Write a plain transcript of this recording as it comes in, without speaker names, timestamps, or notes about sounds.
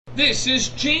This is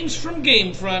James from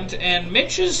GameFront, and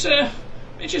Mitch is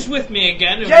with me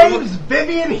again. James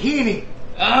Vivian Heaney!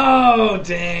 Oh,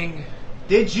 dang.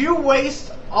 Did you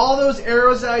waste all those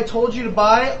arrows that I told you to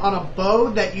buy on a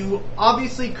bow that you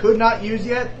obviously could not use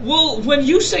yet? Well, when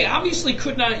you say obviously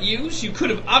could not use, you could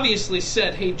have obviously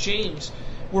said, hey, James,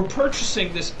 we're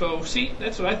purchasing this bow. See,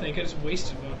 that's what I think. I just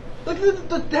wasted one.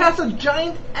 Look, that's a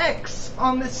giant X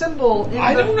on the symbol.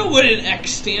 I don't know what an X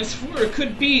stands for. It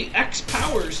could be X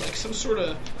powers, like some sort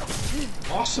of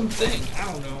awesome thing. I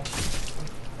don't know.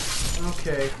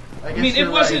 Okay. I mean, it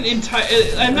wasn't right. entire.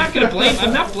 I'm not gonna blame.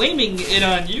 I'm not blaming it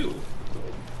on you.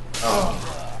 Oh.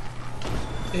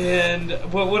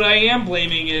 But what I am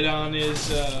blaming it on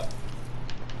is I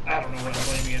don't know what I'm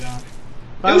blaming it on.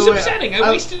 It was upsetting. I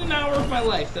wasted an hour of my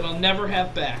life that I'll never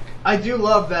have back. I do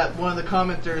love that one of the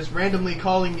commenters randomly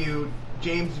calling you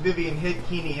James Vivian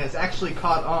Heaney has actually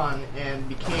caught on and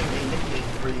became a nickname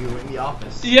for you in the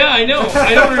office. Yeah, I know.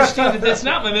 I don't understand that that's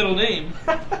not my middle name.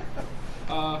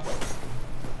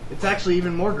 It's actually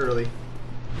even more girly.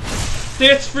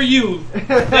 That's for you.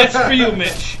 That's for you,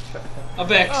 Mitch. A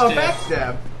backstab. Oh, a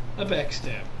backstab. A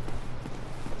backstab.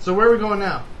 So where are we going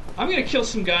now? I'm gonna kill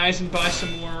some guys and buy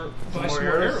some more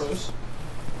arrows.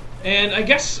 And I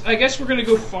guess we're gonna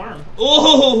go farm.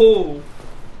 Oh!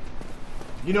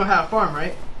 You know how to farm,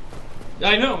 right?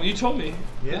 I know. You told me.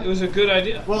 Yeah. It was a good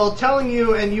idea. Well, telling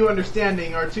you and you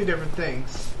understanding are two different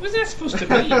things. What's that supposed to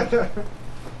mean?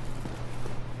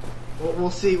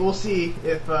 We'll see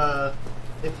if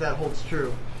that holds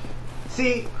true.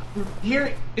 See,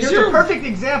 here's a perfect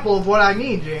example of what I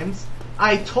mean, James.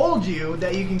 I told you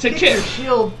that you can kick your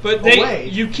shield away.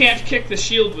 You can't kick the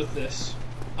shield with this.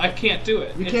 I can't do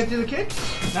it. You can't do the kick?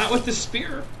 Not with the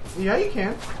spear. Yeah, you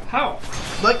can. How?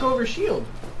 Let go of your shield.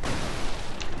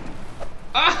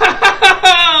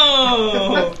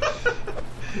 Oh!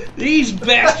 These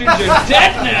bastards are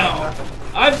dead now.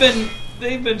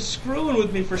 They've been screwing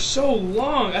with me for so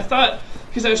long. I thought,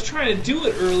 because I was trying to do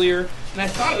it earlier, and I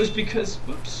thought it was because,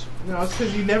 whoops. No, it's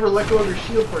because you never let go of your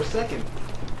shield for a second.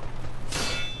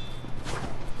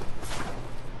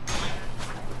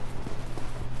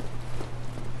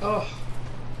 Oh.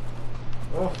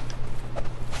 Oh.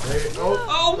 There you go.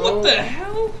 Oh, what the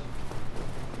hell?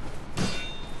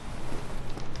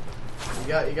 You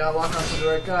got to lock onto the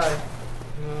right guy.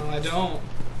 No, I don't.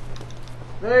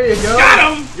 There you go.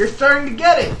 Got him! You're starting to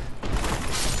get it.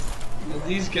 Well,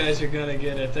 these guys are gonna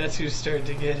get it. That's who's starting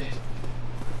to get it.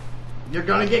 You're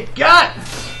gonna get got,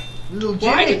 little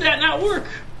Jimmy. Why did that not work?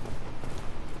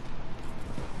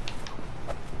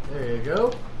 There you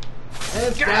go.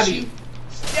 And Gotcha.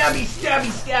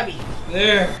 Stabby.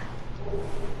 There.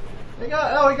 He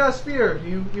got a spear.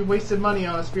 You wasted money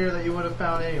on a spear that you would have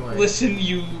found anyway. Listen,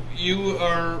 you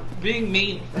are being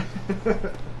mean.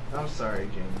 I'm sorry,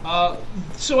 James.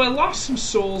 So I lost some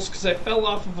souls because I fell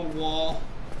off of a wall.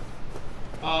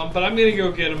 But I'm gonna go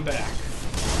get them back.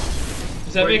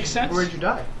 Does that make sense? Where'd you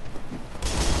die?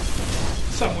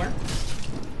 Somewhere.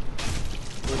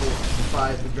 Was it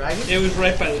by the dragon? It was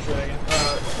right by the dragon.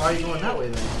 Why are you going that way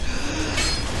then?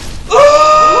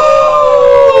 Oh!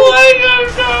 I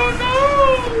don't know!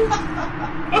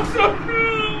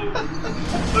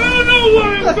 I don't know why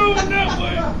I'm going that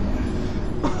way.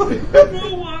 I don't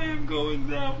know why I'm going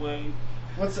that way.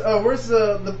 Where's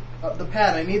the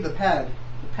pad? I need the pad.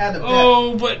 The pad of death.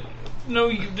 Oh, but no,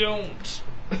 you don't.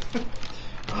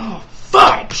 Oh,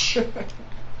 fudge!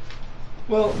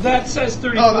 Well, that says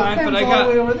 35, the pen's but I all got the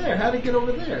way over there. How'd it get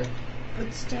over there?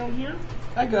 It's down here.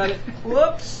 I got it.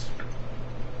 Whoops.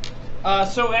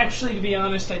 So actually, to be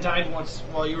honest, I died once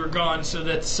while you were gone, so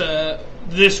that's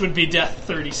this would be death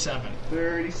 37.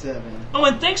 37. Oh,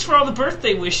 and thanks for all the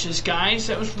birthday wishes, guys.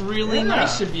 That was really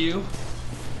nice of you.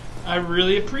 I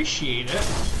really appreciate it.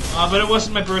 But it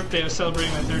wasn't my birthday. I was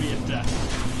celebrating my 30th death.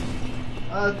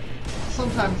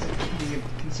 Sometimes it can be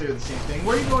considered the same thing.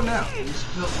 Where are you going now? Are you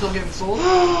still getting sold?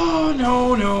 Oh,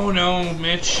 no,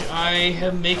 Mitch. I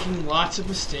am making lots of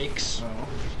mistakes. Oh,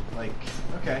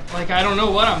 okay. Like, I don't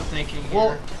know what I'm thinking here.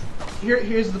 Well,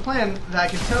 here's the plan that I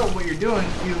can tell what you're doing.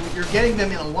 You're getting them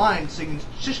in a line so you can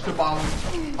shish kebab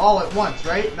them all at once,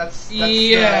 right? That's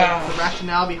the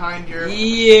rationale behind your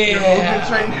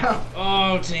movements right now.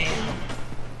 Oh, damn.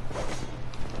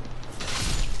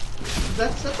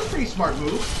 That's a pretty smart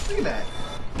move. Look at that.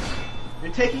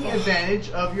 You're taking advantage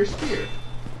of your spear.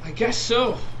 I guess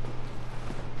so.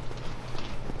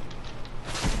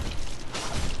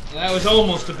 That was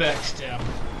almost a backstab.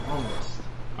 Almost.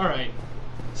 Alright.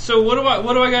 So what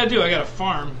do I gotta do? I gotta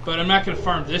farm, but I'm not gonna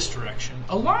farm this direction.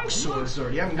 A longsword.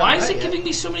 You haven't Why gotten is that it yet. giving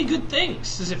me so many good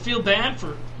things? Does it feel bad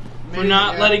for For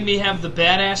not letting me have the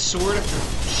badass sword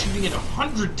after shooting it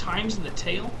 100 times in the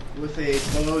tail? With a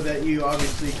bow that you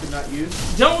obviously could not use?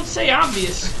 Don't say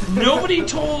obvious. Nobody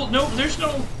told...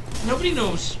 Nobody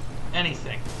knows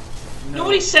anything. No.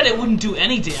 Nobody said it wouldn't do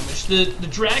any damage. The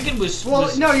dragon was...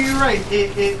 Well, no, you're right.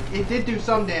 It did do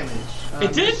some damage.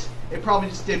 It did? It probably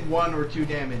just did 1 or 2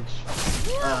 damage.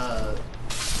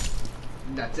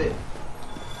 That's it.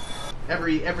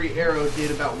 Every arrow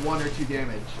did about 1 or 2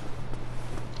 damage.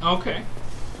 Okay.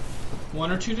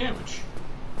 1 or 2 damage.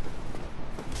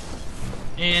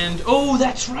 And, oh,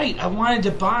 that's right. I wanted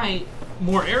to buy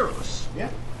more arrows.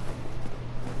 Yeah.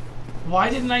 Why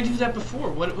didn't I do that before?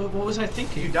 What was I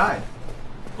thinking? You died.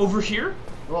 Over here?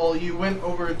 Well, you went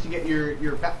over to get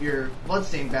your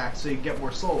bloodstain back so you get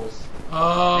more souls.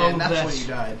 Oh, and that's when you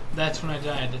died. That's when I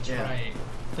died. That's right.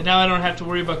 But now I don't have to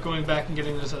worry about going back and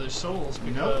getting those other souls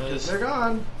because they're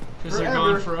gone. Because they're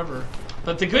gone forever.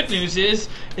 But the good news is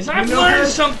I've learned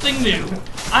something new.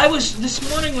 This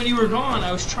morning when you were gone,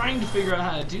 I was trying to figure out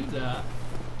how to do that,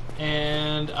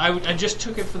 and I just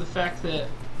took it for the fact that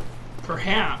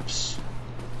perhaps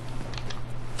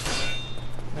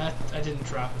that I didn't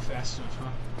drop it fast enough, huh?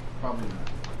 Probably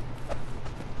not.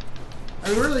 I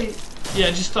really... Yeah,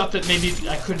 I just thought that maybe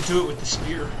I couldn't do it with the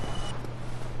spear.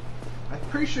 I'm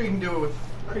pretty sure you can do it with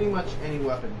pretty much any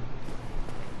weapon.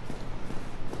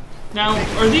 Now,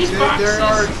 are these boxes... There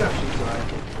are exceptions, though. I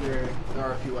think there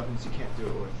are a few weapons you can't do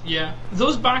it with. Yeah.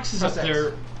 Those boxes up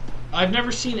there, I've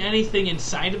never seen anything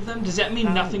inside of them. Does that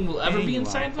mean nothing will ever be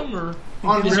inside them? Or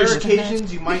on rare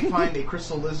occasions, you might find a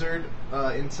crystal lizard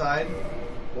inside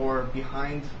or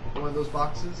behind one of those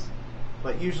boxes.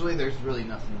 But usually there's really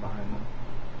nothing behind them.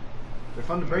 They're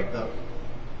fun to break, though.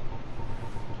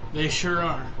 They sure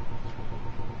are.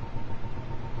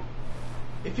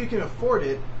 If you can afford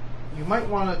it, you might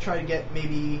want to try to get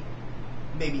maybe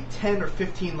 10 or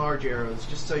 15 large arrows,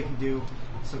 just so you can do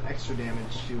some extra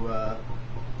damage to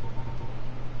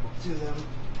them.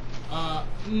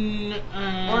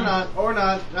 Or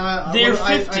not. They're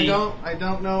 50. I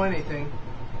don't know anything.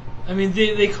 I mean,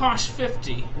 they cost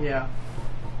 50. Yeah.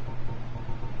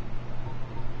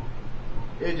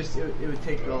 It would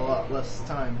take a lot less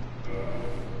time.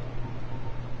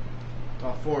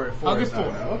 Oh, 4. I'll get 4.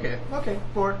 Okay,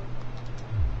 4.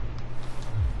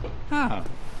 Oh,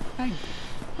 thank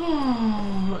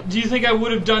you. Do you think I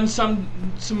would have done some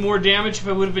more damage if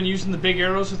I would have been using the big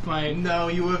arrows with my... No,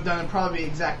 you would have done it probably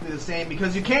exactly the same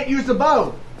because you can't use the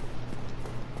bow.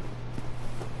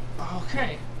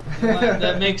 Okay. Well,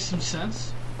 that makes some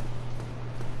sense.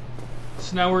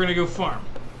 So now we're going to go farm.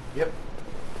 Yep.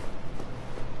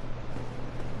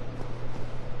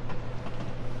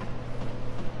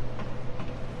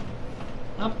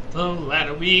 Up the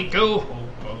ladder we go,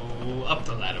 up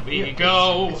the ladder we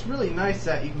go. It's really nice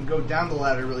that you can go down the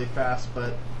ladder really fast,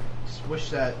 but just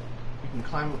wish that you can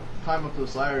climb up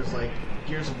those ladders like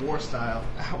Gears of War style.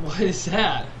 What is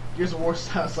that? Gears of War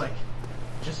style is like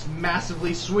just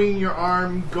massively swinging your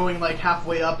arm, going like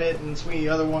halfway up it, and swinging the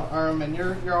other arm, and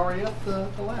you're already up the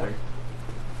ladder.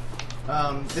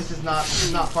 This is not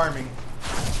farming.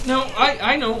 No,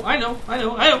 I know.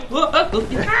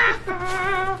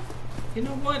 You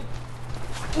know what?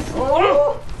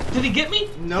 Oh! Did he get me?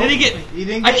 No. Did he get me? He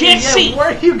didn't I get can't me. see. Yeah, where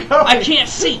are you going? I can't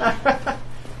see. I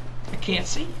can't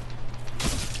see.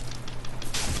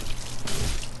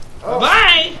 Oh.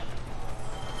 Bye.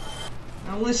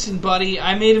 Now listen, buddy.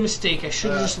 I made a mistake. I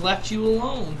should have just left you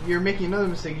alone. You're making another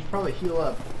mistake. You should probably heal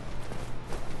up.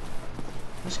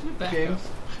 I'm just gonna back James. up.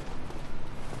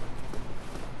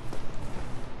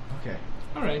 Okay.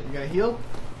 All right. You gotta heal?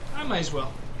 I might as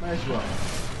well. Might as well.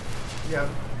 You have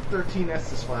 13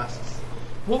 Estus flasks.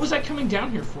 What was I coming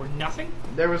down here for? Nothing?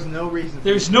 There was no reason.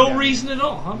 There's no reason at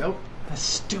all, huh? Nope. That's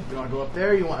stupid. You want to go up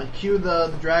there? You want to cue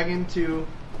the dragon to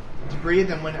breathe,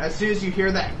 and as soon as you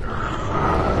hear that, you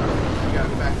gotta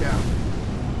go back down.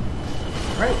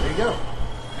 Alright, there you go.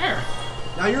 There.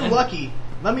 Now you're lucky.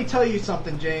 Let me tell you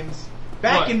something, James.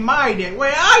 Back in my day,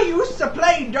 when I used to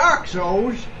play Dark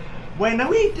Souls, when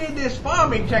we did this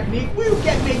farming technique, we would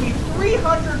get maybe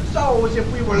 300 souls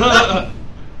if we were lucky.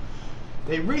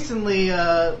 They recently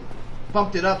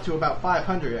bumped it up to about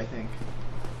 500, I think.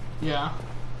 Yeah.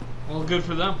 Well, good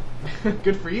for them.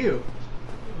 Good for you.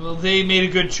 Well, they made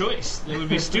a good choice. It would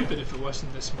be stupid if it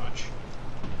wasn't this much.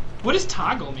 What does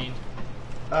toggle mean?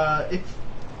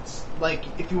 It's like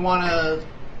if you want to...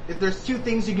 If there's 2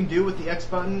 things you can do with the X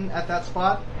button at that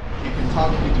spot, you can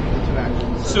toggle between the 2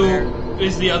 actions. So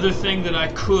is the other thing that I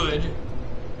could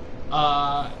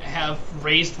have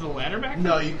raised the ladder back?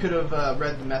 No, you could have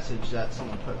read the message that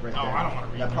someone put right there. I don't want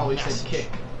to read that the probably message. said kick.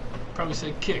 Probably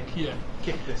say kick, yeah.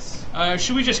 Kick this.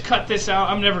 Should we just cut this out?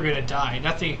 I'm never going to die.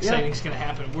 Nothing exciting's going to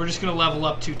happen. We're just going to level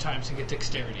up 2 times and get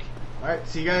dexterity. Alright,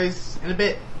 see you guys in a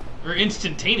bit. Or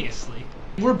instantaneously.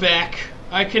 We're back.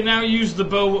 I can now use the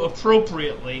bow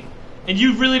appropriately. And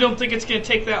you really don't think it's going to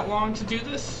take that long to do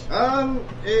this?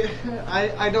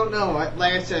 I don't know.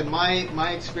 Like I said,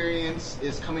 my experience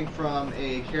is coming from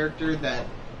a character that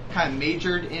kind of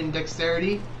majored in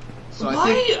dexterity. So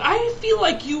I feel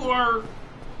like you are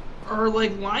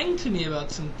like lying to me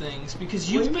about some things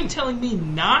because you've been telling me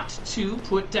not to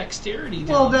put dexterity down.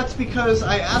 Well, that's because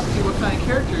I asked you what kind of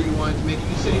character you wanted to make, and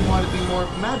you said you wanted to be more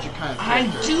of a magic kind of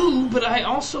character. I do, but I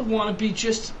also want to be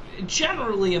just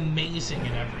generally amazing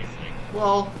in everything.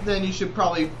 Well, then you should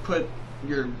probably put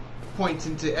your points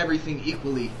into everything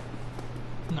equally.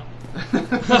 No.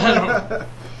 I don't.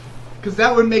 Because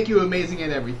that would make you amazing at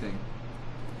everything.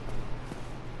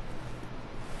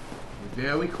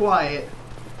 Very quiet.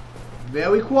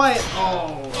 Very quiet.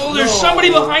 Oh, there's somebody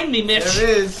behind me, Mitch. There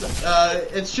is.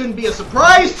 It shouldn't be a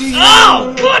surprise to you.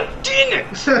 Oh, god dang it!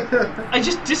 I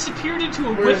just disappeared into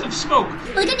a whiff of smoke.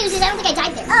 Well, the good news is I don't think I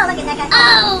died there. Oh, look at that guy.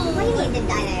 Oh! What do you mean you didn't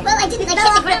die there? Well, I didn't. I fell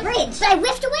off the bridge. But I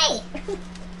whiffed away.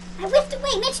 I whiffed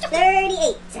away. Mitch, 38.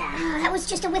 Oh, that was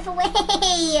just a whiff away.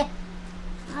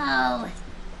 Oh.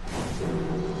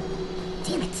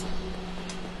 Damn it.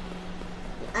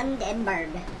 The Undead Berg.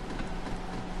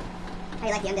 How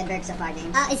do you like the Undead Berg so far,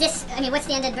 James? Is this, I mean, what's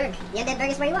the Undead Berg? The Undead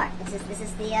Berg is where you are. This is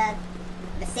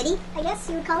the city, I guess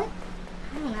you would call it?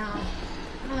 I don't know.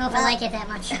 I don't know if I like it that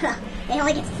much. It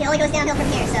only goes downhill from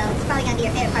here, so it's probably going to be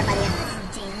your favorite part by the end of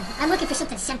this. Damn. I'm looking for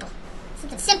something simple.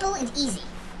 Something simple and easy.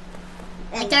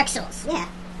 Like Dark Souls. Yeah.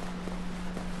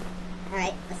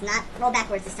 Alright, let's not roll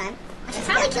backwards this time. I should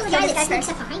probably kill the guy that sneaks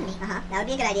up behind me. Uh-huh, that would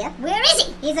be a good idea. Where is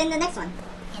he? He's in the next one.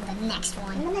 In the next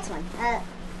one? In the next one.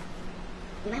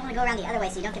 You might want to go around the other way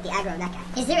so you don't get the aggro of that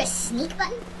guy. Is there a sneak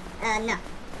button? No.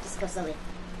 Just go slowly.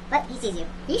 But he sees you.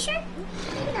 Are you sure?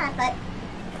 Maybe not, but...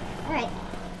 Alright.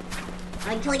 Oh,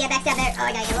 you can totally get backstab there. Oh,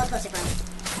 I gotta get a little closer for him.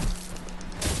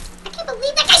 I can't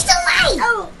believe that guy's still alive!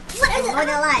 Oh! What is it? More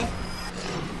than alive.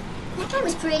 That guy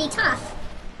was pretty tough.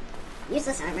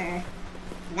 Useless armor.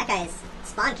 And that guy is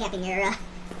spawn camping your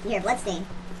bloodstain.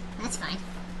 That's fine.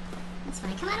 That's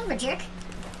fine. Come on over, jerk.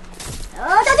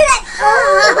 Oh, don't do that!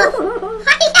 Oh!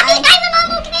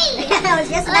 I'm okay! I was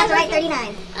just about to write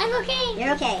 39. I'm okay.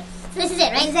 You're okay. So this is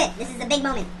it, right? This is it. This is the big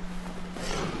moment.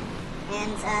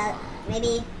 And,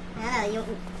 maybe, I don't know, you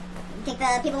think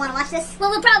the people want to watch this? Well,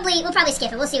 we'll probably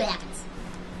skip it. We'll see what happens.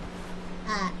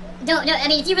 I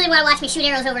mean, if you really want to watch me shoot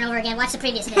arrows over and over again, watch the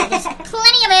previous video. There's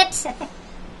plenty of it.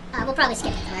 We'll probably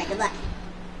skip it. Alright, good luck.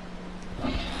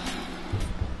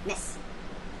 Miss.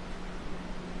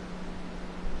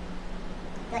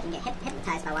 I feel like you can get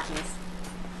hypnotized by watching this.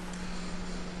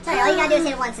 Sorry, all you gotta do is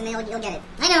hit it once and then you'll get it.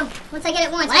 I know. Once I get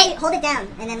it once, right? Hold it down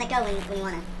and then let go when you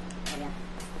wanna. There we go.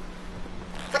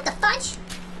 What the fudge?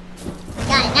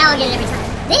 Got it. Now I'll get it every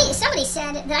time. Somebody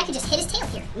said that I could just hit his tail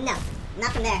here. No,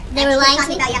 not from there. They were lying to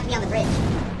me. About you have to be on the bridge.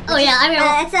 Oh yeah, I mean,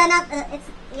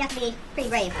 you have to be pretty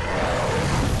brave.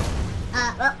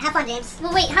 Well, have fun, James.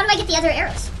 Well, wait. How do I get the other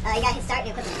arrows? You gotta hit start and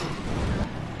equip them.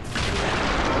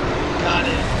 Got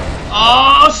it.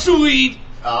 Oh, sweet!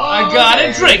 I got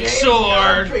a Drake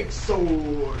sword. Drake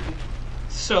sword.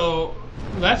 So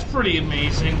that's pretty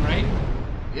amazing, right?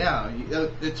 Yeah,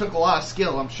 it took a lot of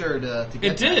skill, I'm sure, to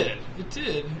get that. It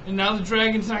did. And now the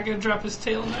dragon's not going to drop his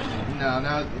tail now? No,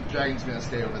 now the dragon's going to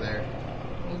stay over there.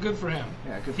 Well, good for him.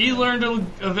 Yeah, good for him. He learned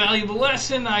a valuable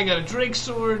lesson. I got a Drake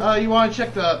sword. You want to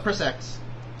check the press X.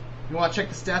 You want to check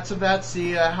the stats of that,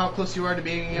 see how close you are to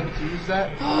being able to use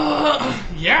that?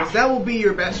 Yeah. Because that will be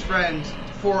your best friend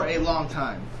for a long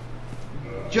time.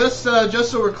 Just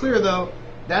so we're clear, though,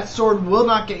 that sword will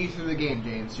not get you through the game,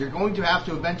 James. You're going to have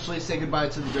to eventually say goodbye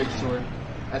to the Drake sword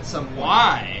at some point.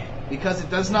 Why? Because it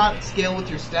does not scale with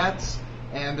your stats,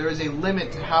 and there is a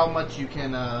limit to how much you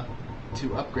can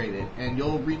to upgrade it, and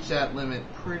you'll reach that limit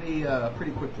pretty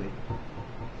quickly.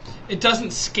 It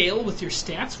doesn't scale with your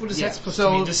stats? What is that supposed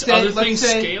to mean? Does other things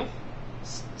scale?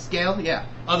 Scale, yeah.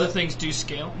 Other things do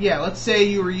scale? Yeah, let's say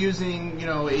you were using,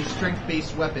 a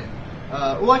strength-based weapon.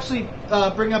 We'll actually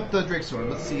bring up the Drake sword.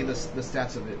 Let's see the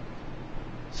stats of it.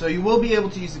 So you will be able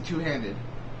to use it two-handed.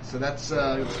 So that's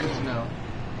good to know.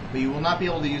 But you will not be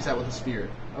able to use that with a spear,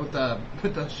 with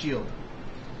the shield.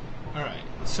 All right.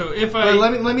 So if I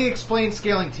let me explain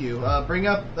scaling to you. Bring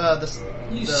up the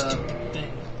stupid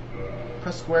thing.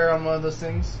 Press square on one of those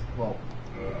things. Well,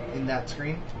 in that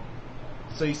screen.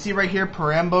 So you see right here,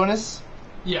 param bonus.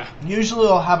 Yeah. Usually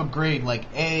it'll have a grade like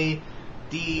A,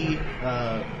 D,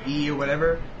 E, or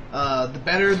whatever. The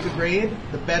better the grade,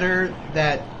 the better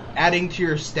that adding to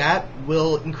your stat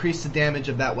will increase the damage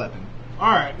of that weapon.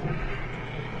 Alright.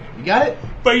 You got it?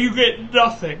 But you get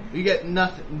nothing. You get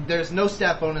nothing. There's no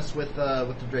stat bonus with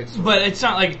the Drake Sword. But it's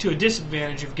not like to a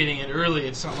disadvantage of getting it early.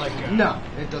 It's not like... No,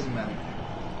 it doesn't matter.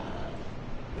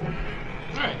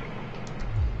 Alright.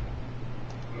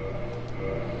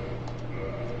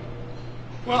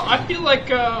 Well, I feel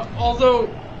like, although...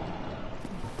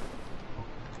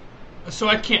 So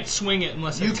I can't swing it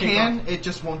unless I take off. You can, it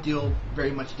just won't deal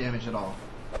very much damage at all.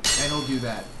 And it'll do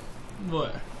that.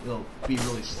 What? It'll be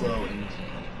really slow, and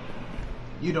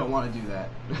you don't want to do that.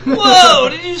 Whoa!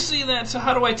 Did you see that? So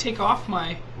how do I take off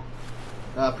my...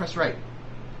 Press right.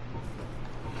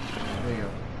 There you go.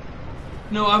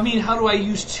 No, I mean, how do I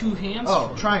use two hands?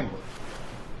 Oh, triangle.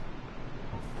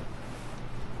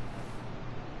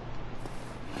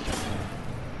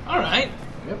 Alright.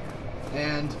 Yep.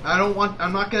 And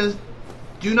I'm not gonna...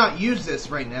 Do not use this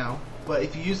right now, but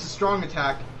if you use the strong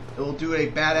attack, it will do a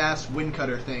badass wind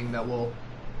cutter thing that'll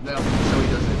show he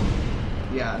does it.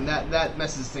 Yeah, and that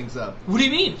messes things up. What do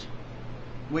you mean?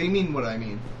 What do you mean what I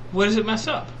mean? What does it mess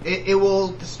up? It will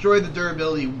destroy the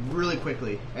durability really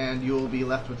quickly, and you will be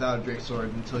left without a Drake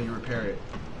Sword until you repair it.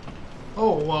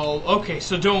 Oh, well, okay,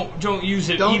 so don't use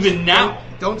it even now.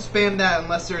 Don't spam that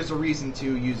unless there's a reason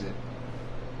to use it.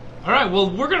 Alright, well,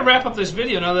 we're going to wrap up this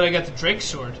video now that I got the Drake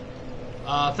Sword.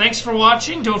 Thanks for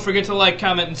watching. Don't forget to like,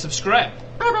 comment, and subscribe.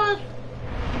 Bye-bye.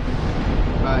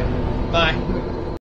 Bye. Bye.